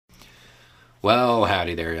Well,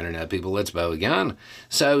 howdy there, Internet people. It's Bo again.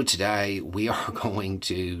 So today we are going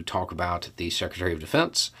to talk about the Secretary of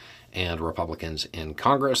Defense and Republicans in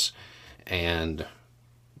Congress and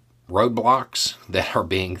roadblocks that are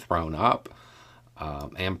being thrown up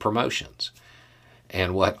and promotions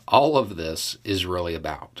and what all of this is really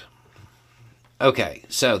about. Okay,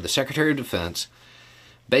 so the Secretary of Defense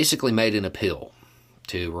basically made an appeal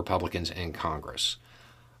to Republicans in Congress,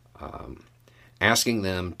 asking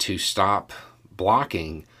them to stop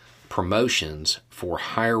blocking promotions for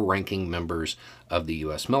higher-ranking members of the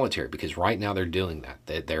U.S. military, because right now they're doing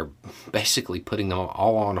that. They're basically putting them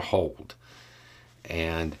all on hold.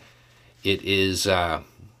 And it is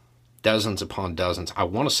dozens upon dozens. I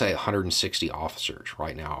want to say 160 officers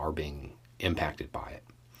right now are being impacted by it.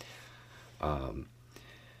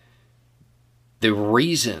 The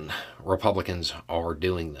reason Republicans are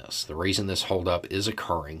doing this, the reason this holdup is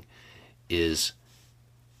occurring, is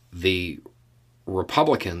the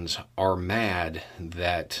Republicans are mad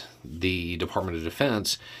that the Department of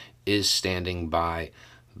Defense is standing by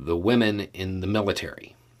the women in the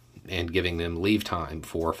military and giving them leave time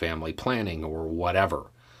for family planning or whatever.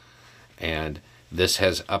 And this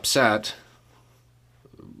has upset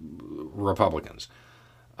Republicans.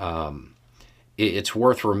 It's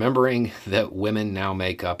worth remembering that women now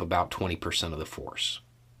make up about 20% of the force.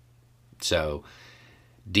 So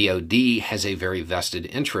DOD has a very vested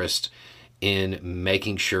interest in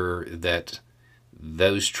making sure that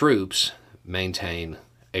those troops maintain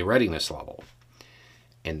a readiness level.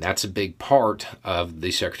 And that's a big part of the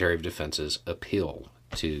Secretary of Defense's appeal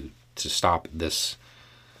to stop this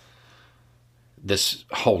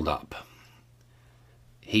holdup.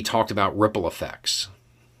 He talked about ripple effects,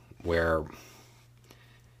 where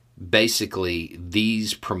basically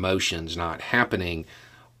these promotions not happening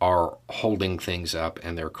are holding things up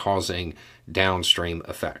and they're causing downstream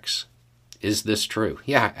effects. Is this true?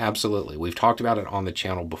 Yeah, absolutely. We've talked about it on the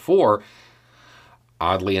channel before,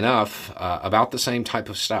 oddly enough, about the same type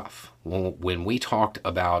of stuff. When we talked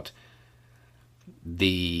about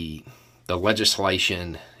the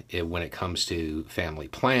legislation when it comes to family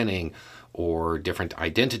planning or different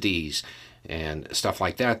identities and stuff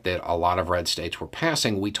like that a lot of red states were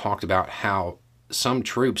passing, we talked about how some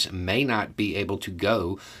troops may not be able to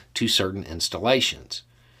go to certain installations,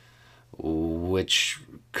 which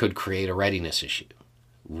could create a readiness issue,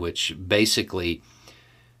 which basically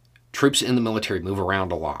troops in the military move around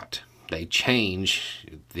a lot. They change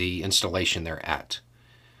the installation they're at.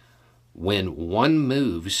 When one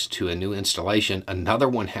moves to a new installation, another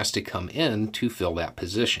one has to come in to fill that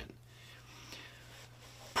position.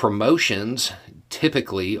 Promotions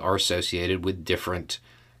typically are associated with different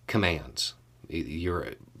commands.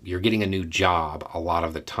 You're getting a new job a lot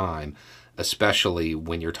of the time, especially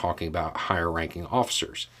when you're talking about higher-ranking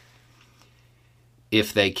officers.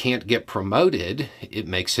 If they can't get promoted, it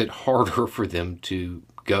makes it harder for them to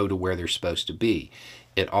go to where they're supposed to be.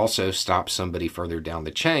 It also stops somebody further down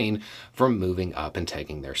the chain from moving up and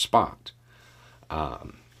taking their spot.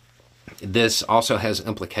 This also has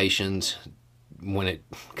implications when it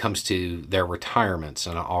comes to their retirements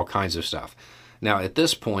and all kinds of stuff. Now, at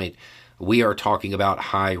this point, we are talking about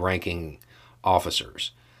high-ranking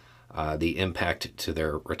officers. The impact to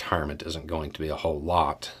their retirement isn't going to be a whole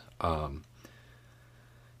lot.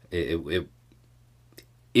 It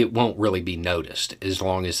won't really be noticed as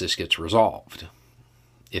long as this gets resolved.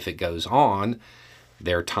 If it goes on,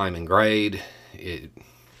 their time and grade,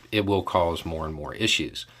 it will cause more and more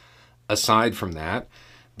issues. Aside from that,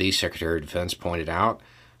 the Secretary of Defense pointed out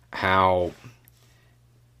how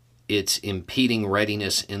it's impeding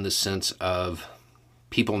readiness in the sense of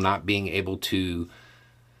people not being able to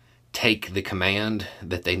take the command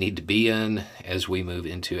that they need to be in as we move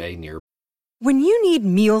into a near. When you need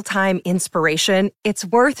mealtime inspiration, it's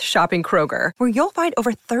worth shopping Kroger, where you'll find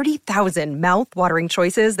over 30,000 mouth-watering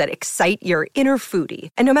choices that excite your inner foodie.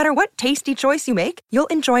 And no matter what tasty choice you make, you'll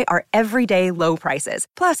enjoy our everyday low prices,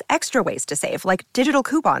 plus extra ways to save, like digital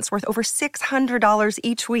coupons worth over $600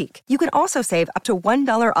 each week. You can also save up to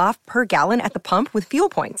 $1 off per gallon at the pump with fuel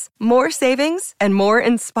points. More savings and more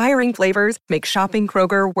inspiring flavors make shopping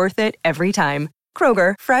Kroger worth it every time.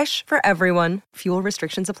 Kroger, fresh for everyone. Fuel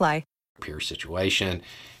restrictions apply. Peer situation,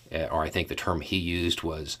 or I think the term he used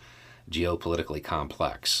was geopolitically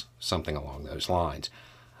complex, something along those lines.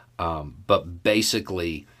 But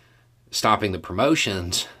basically, stopping the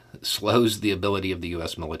promotions slows the ability of the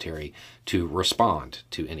U.S. military to respond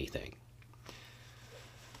to anything.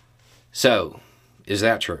 So, is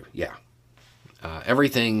that true? Yeah.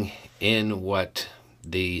 Everything in what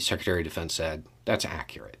the Secretary of Defense said, that's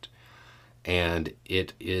accurate. And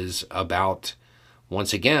it is about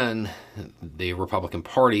Once again, the Republican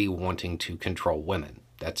Party wanting to control women.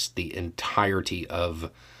 That's the entirety of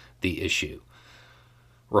the issue.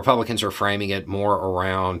 Republicans are framing it more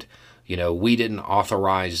around, we didn't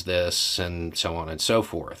authorize this and so on and so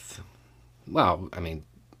forth. Well, I mean,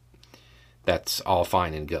 that's all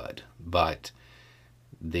fine and good. But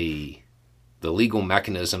the legal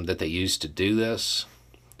mechanism that they use to do this,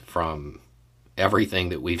 from everything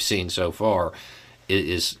that we've seen so far,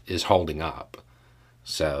 is holding up.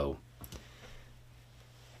 So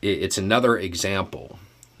it's another example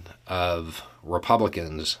of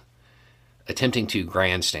Republicans attempting to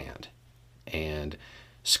grandstand and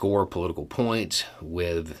score political points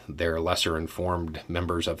with their lesser informed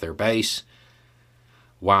members of their base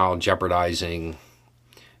while jeopardizing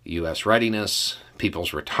U.S. readiness,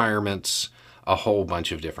 people's retirements, a whole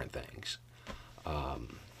bunch of different things.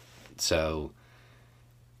 So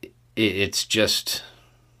it's just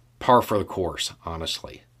par for the course,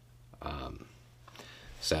 honestly.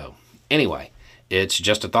 So anyway, it's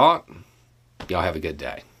just a thought. Y'all have a good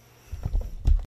day.